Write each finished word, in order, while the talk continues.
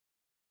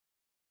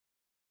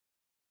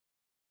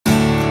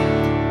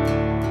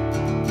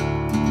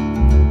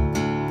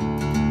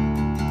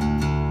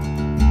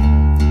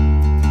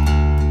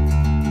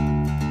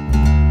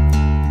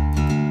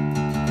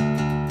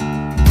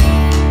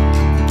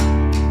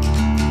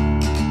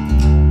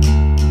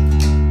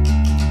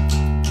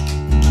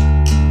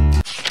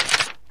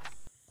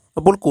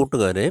അപ്പോൾ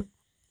കൂട്ടുകാരെ,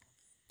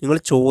 നിങ്ങൾ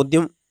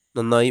ചോദ്യം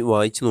നന്നായി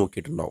വായിച്ചു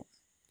നോക്കിയിട്ടുണ്ടാവും.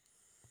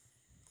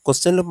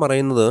 ക്വസ്റ്റ്യനിൽ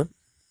പറയുന്നത്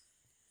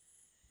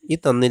ഈ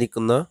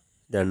തന്നിരിക്കുന്ന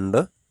രണ്ട്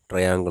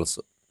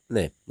ട്രയാങ്കിൾസ്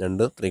അല്ലേ,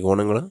 രണ്ട്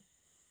ത്രികോണങ്ങൾ,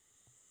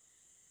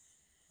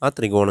 ആ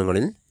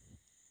ത്രികോണങ്ങളിൽ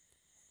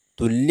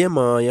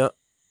തുല്യമായ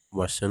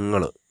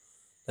വശങ്ങൾ,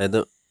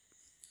 അതായത്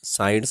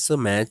സൈഡ്സ്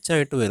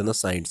മാച്ചായിട്ട് വരുന്ന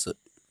സൈഡ്സ്,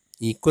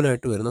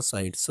 ഈക്വലായിട്ട് വരുന്ന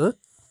സൈഡ്സ്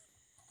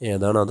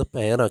ഏതാണ് അത്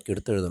പെയറാക്കി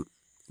എടുത്ത് എഴുതണം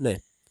അല്ലേ,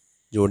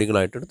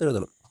 ജോഡികളായിട്ട് എടുത്ത്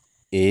എഴുതണം.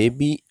 എ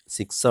ബി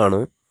 6 ആണ്,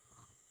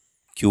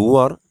 ക്യു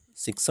ആർ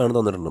 6 ആണ്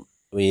തന്നിട്ടുണ്ട്.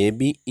 അപ്പോൾ A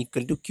B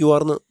equal to Q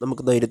R എന്ന്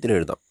നമുക്ക് ധൈര്യത്തിൽ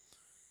എഴുതാം.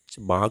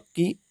 പക്ഷെ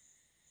ബാക്കി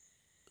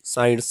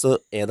സൈഡ്സ്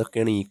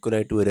ഏതൊക്കെയാണ്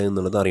ഈക്വലായിട്ട് വരിക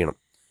എന്നുള്ളത് അറിയണം.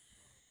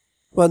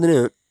 അപ്പോൾ അതിന്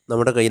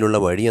നമ്മുടെ കയ്യിലുള്ള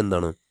വഴി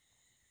എന്താണ്?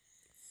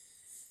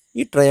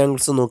 ഈ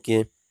ട്രയാങ്കിൾസ്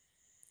നോക്കിയേ,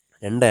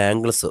 രണ്ട്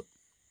ആംഗിൾസ്,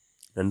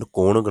 രണ്ട്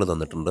കോണുകൾ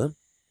തന്നിട്ടുണ്ട്.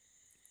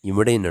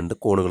 ഇവിടെയും രണ്ട്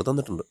കോണുകൾ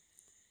തന്നിട്ടുണ്ട്.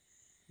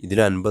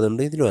 ഇതിലും 50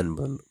 ഉണ്ട്, ഇതിലും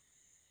 50 ഉണ്ട്.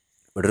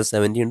 ഇവിടെ ഒരു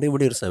 70 ഉണ്ട്,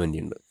 ഇവിടെ ഒരു 70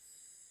 ഉണ്ട്.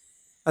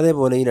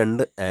 അതേപോലെ ഈ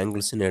രണ്ട്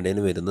ആംഗിൾസിനിടയിൽ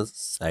വരുന്ന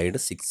സൈഡ്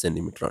 6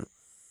 സെൻറ്റിമീറ്റർ ആണ്.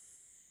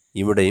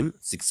 ഇവിടെയും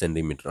 6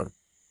 സെൻറ്റിമീറ്റർ ആണ്.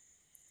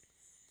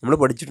 നമ്മൾ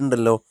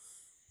പഠിച്ചിട്ടുണ്ടല്ലോ,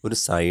 ഒരു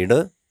സൈഡ്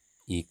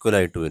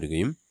ഈക്വലായിട്ട്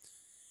വരികയും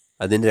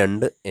അതിൻ്റെ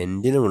രണ്ട്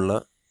എൻഡിലുമുള്ള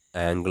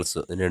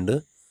ആംഗിൾസ്, രണ്ട്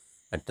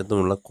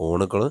അറ്റത്തുമുള്ള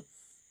കോണുകൾ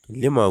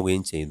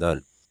തുല്യമാവുകയും ചെയ്താൽ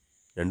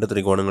രണ്ട്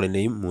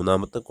ത്രികോണങ്ങളിലെയും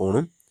മൂന്നാമത്തെ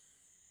കോണും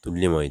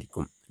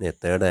തുല്യമായിരിക്കും.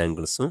 തേർഡ്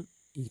ആംഗിൾസും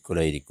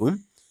ഈക്വലായിരിക്കും.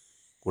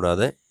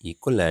 കൂടാതെ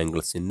ഈക്വൽ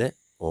ആംഗിൾസിൻ്റെ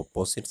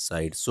ഓപ്പോസിറ്റ്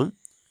സൈഡ്സും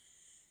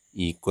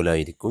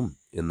ഈക്വലായിരിക്കും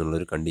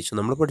എന്നുള്ളൊരു കണ്ടീഷൻ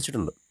നമ്മൾ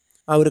പഠിച്ചിട്ടുണ്ട്.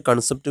 ആ ഒരു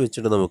കൺസെപ്റ്റ്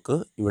വെച്ചിട്ട് നമുക്ക്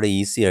ഇവിടെ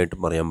ഈസി ആയിട്ട്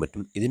പറയാൻ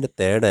പറ്റും. ഇതിൻ്റെ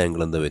തേർഡ്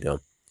ആംഗിൾ എന്താ വരിക?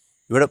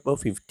 ഇവിടെ ഇപ്പോൾ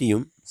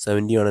 50യും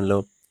 70 ആണല്ലോ.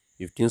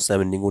 50യും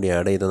 70യും കൂടി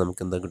ആഡ് ചെയ്താൽ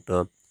നമുക്ക് എന്താ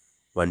കിട്ടുക?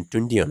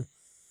 120 ആണ്,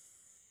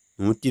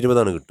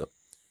 120 കിട്ടുക.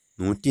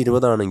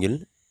 120 ആണെങ്കിൽ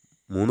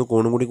 3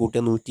 കോണും കൂടി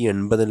കൂട്ടിയാൽ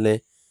 180 അല്ലേ.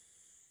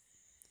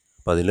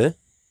 അപ്പം അതിൽ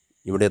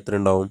ഇവിടെ എത്ര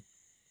ഉണ്ടാവും?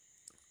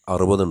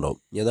 60 ഉണ്ടാവും.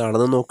 ഇനി അത്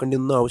അളന്ന് നോക്കേണ്ടി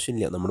ഒന്നും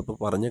ആവശ്യമില്ല. നമ്മളിപ്പോൾ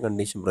പറഞ്ഞ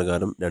കണ്ടീഷൻ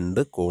പ്രകാരം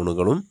രണ്ട്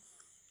കോണുകളും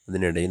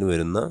അതിനിടയിൽ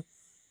വരുന്ന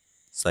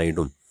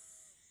സൈഡും,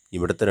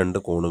 ഇവിടുത്തെ രണ്ട്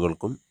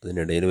കോണുകൾക്കും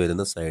അതിനിടയിൽ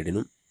വരുന്ന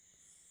സൈഡിനും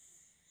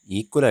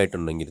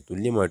ഈക്വലായിട്ടുണ്ടെങ്കിൽ,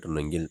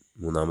 തുല്യമായിട്ടുണ്ടെങ്കിൽ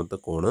മൂന്നാമത്തെ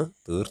കോണ്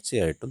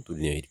തീർച്ചയായിട്ടും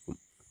തുല്യമായിരിക്കും.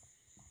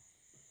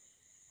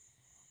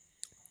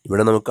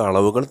 ഇവിടെ നമുക്ക്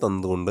അളവുകൾ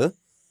തന്നതുകൊണ്ട്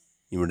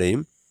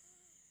ഇവിടെയും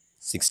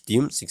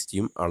 60യും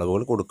 60യും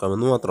അളവുകൾ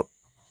കൊടുക്കാമെന്ന് മാത്രം.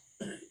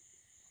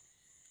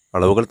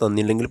 അളവുകൾ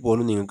തന്നില്ലെങ്കിൽ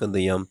പോലും നിങ്ങൾക്ക്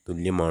എന്ത് ചെയ്യാം?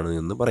 തുല്യമാണ്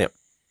എന്ന് പറയാം.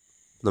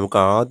 നമുക്ക്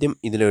ആദ്യം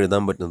ഇതിൽ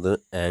എഴുതാൻ പറ്റുന്നത്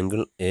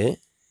angle A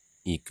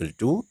equal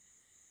to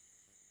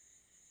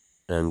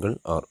angle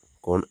R.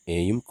 കോൺ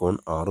എയും കോൺ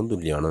ആറും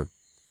തുല്യമാണ്.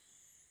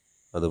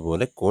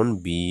 അതുപോലെ കോൺ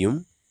ബിയും,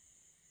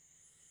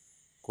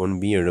 കോൺ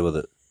ബി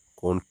 70,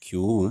 കോൺ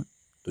ക്യൂവും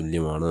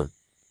തുല്യമാണ്.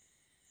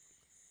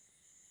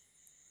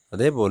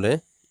 അതേപോലെ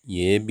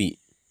എ ബി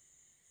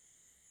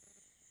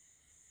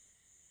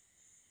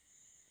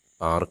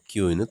ആർ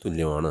ക്യൂവിന്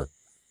തുല്യമാണ്.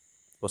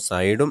 അപ്പോൾ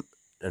സൈഡും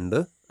രണ്ട്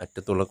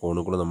അറ്റത്തുള്ള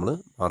കോണുകൾ നമ്മൾ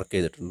മാർക്ക്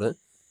ചെയ്തിട്ടുണ്ട്.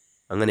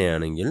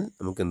 അങ്ങനെയാണെങ്കിൽ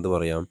നമുക്ക് എന്ത്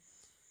പറയാം?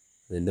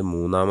 അതിൻ്റെ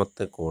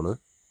മൂന്നാമത്തെ കോണ്,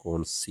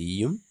 കോൺ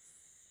സിയും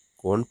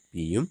കോൺ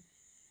പിയും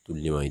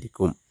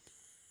തുല്യമായിരിക്കും.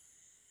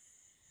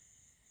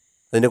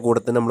 അതിൻ്റെ കൂടെ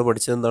തന്നെ നമ്മൾ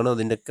പഠിച്ചത് എന്താണ്?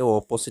 അതിൻ്റെയൊക്കെ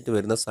ഓപ്പോസിറ്റ്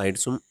വരുന്ന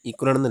സൈഡ്സും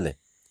ഈക്വൽ ആണെന്നല്ലേ.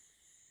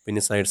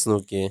 പിന്നെ സൈഡ്സ്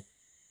നോക്കിയേ,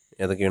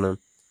 ഏതൊക്കെയാണ്?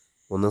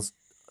 ഒന്ന്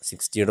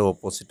 60യുടെ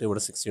ഓപ്പോസിറ്റ്,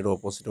 ഇവിടെ 60യുടെ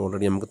ഓപ്പോസിറ്റ്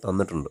ഓൾറെഡി നമുക്ക്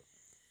തന്നിട്ടുണ്ട്.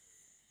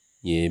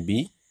 A B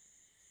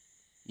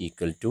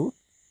equal to,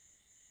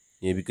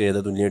 A ബിക്ക്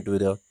ഏതാ തുല്യമായിട്ട്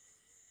വരിക?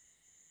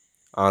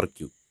 ആർ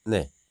ക്യൂ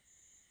അല്ലേ.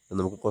 അത്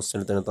നമുക്ക്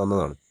ക്വസ്റ്റ്യനിൽ തന്നെ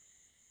തന്നതാണ്.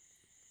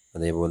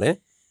 അതേപോലെ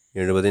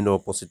 70ൻ്റെ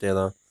ഓപ്പോസിറ്റ്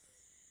ഏതാ?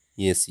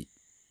 A C.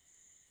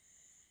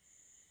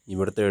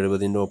 ഇവിടുത്തെ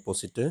 70ൻ്റെ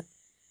ഓപ്പോസിറ്റ്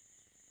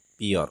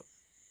പി ആർ.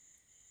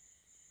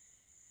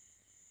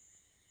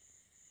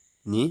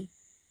 ഇനി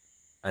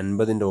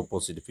 50ൻ്റെ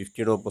ഓപ്പോസിറ്റ്,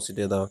 50യുടെ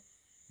ഓപ്പോസിറ്റ് ഏതാ?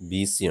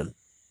 ബി സി ആണ്.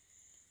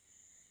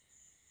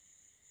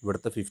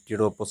 ഇവിടുത്തെ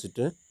 50യുടെ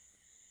ഓപ്പോസിറ്റ്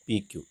പി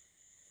ക്യു.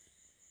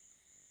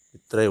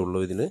 ഇത്രയേ ഉള്ളൂ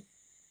ഇതിൽ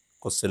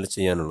ക്വസ്റ്റ്യനിൽ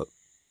ചെയ്യാനുള്ളത്.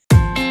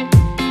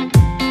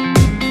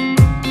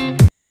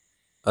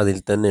 അതിൽ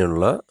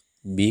തന്നെയുള്ള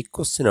ബി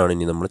ക്വസ്റ്റ്യനാണ്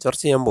ഇനി നമ്മൾ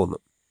ചർച്ച ചെയ്യാൻ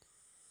പോകുന്നത്.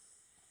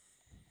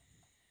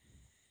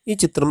 ഈ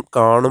ചിത്രം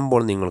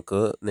കാണുമ്പോൾ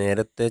നിങ്ങൾക്ക്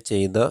നേരത്തെ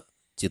ചെയ്ത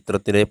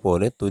ചിത്രത്തിലെ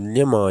പോലെ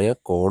തുല്യമായ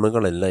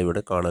കോണുകളല്ല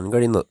ഇവിടെ കാണാൻ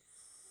കഴിയുന്നത്.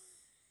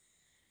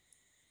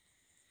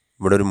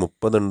 ഇവിടെ ഒരു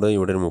 30 ഉണ്ട്,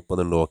 ഇവിടെ ഒരു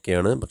 30 ഉണ്ട്,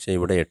 ഓക്കെയാണ്. പക്ഷേ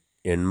ഇവിടെ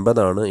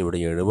 80 ആണ്, ഇവിടെ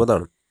 70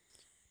 ആണ്.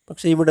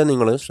 പക്ഷേ ഇവിടെ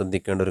നിങ്ങൾ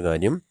ശ്രദ്ധിക്കേണ്ട ഒരു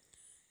കാര്യം,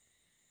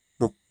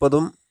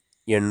 30ഉം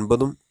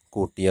 80ഉം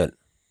കൂട്ടിയാൽ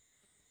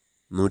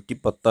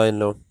 110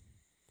 ആയല്ലോ.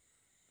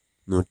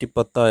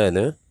 110 ആയാൽ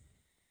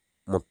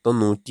മൊത്തം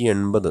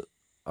 180,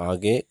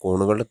 ആകെ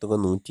കോണുകളുടെ തുക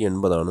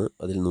 180 ആണ്.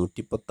 അതിൽ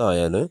 110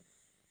 ആയാൽ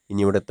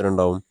ഇനി ഇവിടെ എത്ര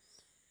ഉണ്ടാവും?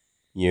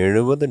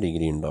 70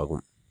 ഡിഗ്രി ഉണ്ടാകും.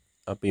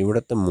 അപ്പോൾ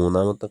ഇവിടുത്തെ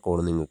മൂന്നാമത്തെ കോൺ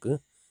നിങ്ങൾക്ക്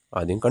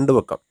ആദ്യം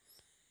കണ്ടുവെക്കാം.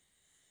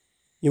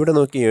 ഇവിടെ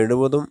നോക്കി,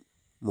 70ഉം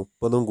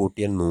 30ഉം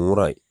കൂട്ടിയാൽ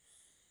 100ആയി.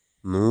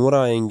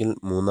 100ആയെങ്കിൽ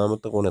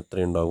മൂന്നാമത്തെ കോൺ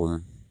എത്രയുണ്ടാകും?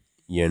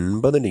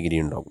 80 ഡിഗ്രി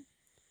ഉണ്ടാകും.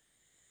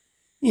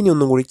 ഇനി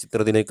ഒന്നും കൂടി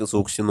ചിത്രത്തിലേക്ക്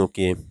സൂക്ഷിച്ച്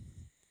നോക്കിയേ.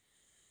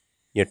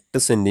 8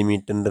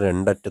 സെൻറ്റിമീറ്ററിൻ്റെ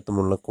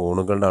രണ്ടറ്റത്തുമുള്ള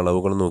കോണുകളുടെ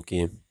അളവുകൾ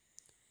നോക്കിയേ,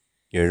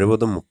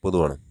 70ഉം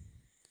 30ഉമാണ്.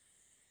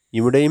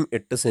 ഇവിടെയും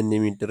 8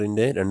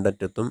 സെൻറ്റിമീറ്ററിൻ്റെ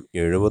രണ്ടറ്റത്തും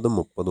 70ഉം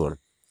 30ഉമാണ്.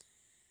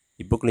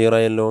 ഇപ്പോൾ ക്ലിയർ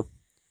ആയല്ലോ.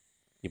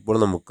 ഇപ്പോൾ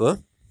നമുക്ക്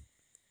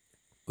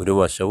ഒരു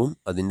വശവും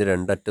അതിൻ്റെ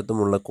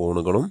രണ്ടറ്റത്തുമുള്ള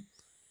കോണുകളും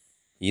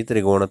ഈ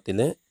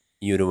ത്രികോണത്തിലെ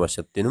ഈ ഒരു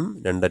വശത്തിനും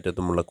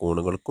രണ്ടറ്റത്തുമുള്ള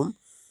കോണുകൾക്കും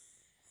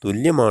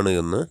തുല്യമാണ്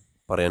എന്ന്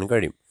പറയാൻ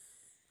കഴിയും.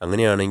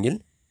 അങ്ങനെയാണെങ്കിൽ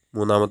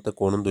മൂന്നാമത്തെ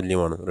കോണും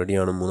തുല്യമാണ്.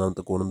 റെഡിയാണ്?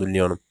 മൂന്നാമത്തെ കോണും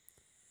തുല്യമാണ്.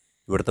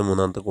 ഇവിടുത്തെ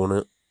മൂന്നാമത്തെ കോണ്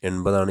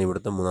 80ആണ്,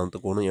 ഇവിടുത്തെ മൂന്നാമത്തെ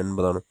കോണ്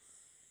 80ആണ്.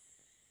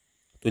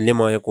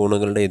 തുല്യമായ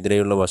കോണുകളുടെ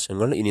എതിരെയുള്ള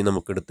വശങ്ങൾ ഇനി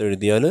നമുക്ക്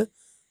എടുത്തെഴുതിയാൽ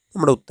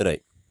നമ്മുടെ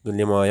ഉത്തരമായി.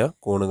 തുല്യമായ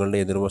കോണുകളുടെ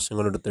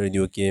എതിർവശങ്ങൾ എടുത്തെഴുതി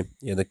നോക്കിയേ.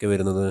 ഏതൊക്കെ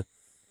വരുന്നത്?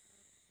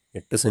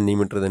 8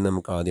 സെൻറ്റിമീറ്റർ തന്നെ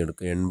നമുക്ക് ആദ്യം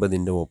എടുക്കുക.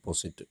 80ൻ്റെ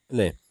ഓപ്പോസിറ്റ്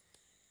അല്ലേ?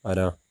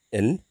 ആരാ?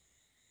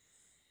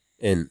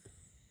 LN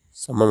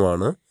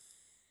സമമാണ്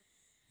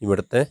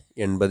ഇവിടുത്തെ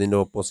 80ൻ്റെ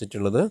ഓപ്പോസിറ്റ്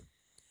ഉള്ളത്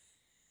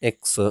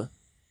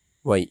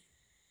XY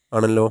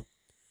ആണല്ലോ.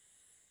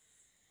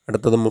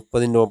 അടുത്തത്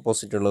 30ൻ്റെ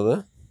ഓപ്പോസിറ്റ് ഉള്ളത്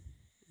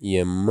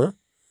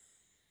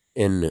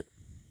MN.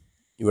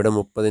 ഇവിടെ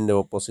 30ൻ്റെ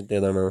ഓപ്പോസിറ്റ്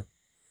ഏതാണ്?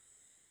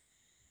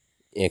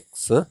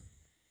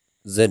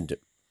 XZ.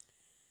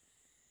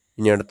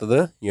 ഇനി അടുത്തത്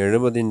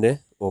 70ൻ്റെ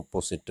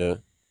ഓപ്പോസിറ്റ്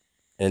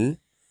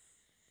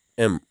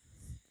LM.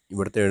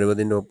 ഇവിടുത്തെ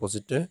 70ൻ്റെ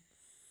ഓപ്പോസിറ്റ്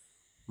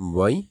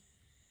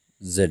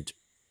YZ.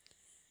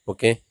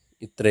 ഓക്കെ,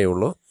 ഇത്രയേ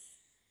ഉള്ളൂ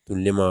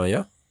തുല്യമായ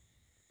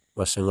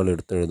വശങ്ങൾ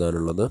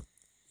എടുത്തെഴുതാനുള്ളത്.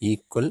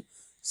 ഈക്വൽ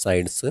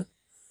സൈഡ്സ്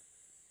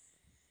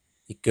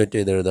ഇക്വേറ്റ്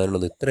ചെയ്ത്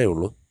എഴുതാനുള്ളത് ഇത്രയേ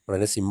ഉള്ളൂ.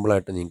 വളരെ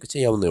സിമ്പിളായിട്ട് നിങ്ങൾക്ക്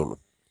ചെയ്യാവുന്നതേ ഉള്ളൂ.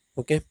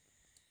 ഓക്കെ.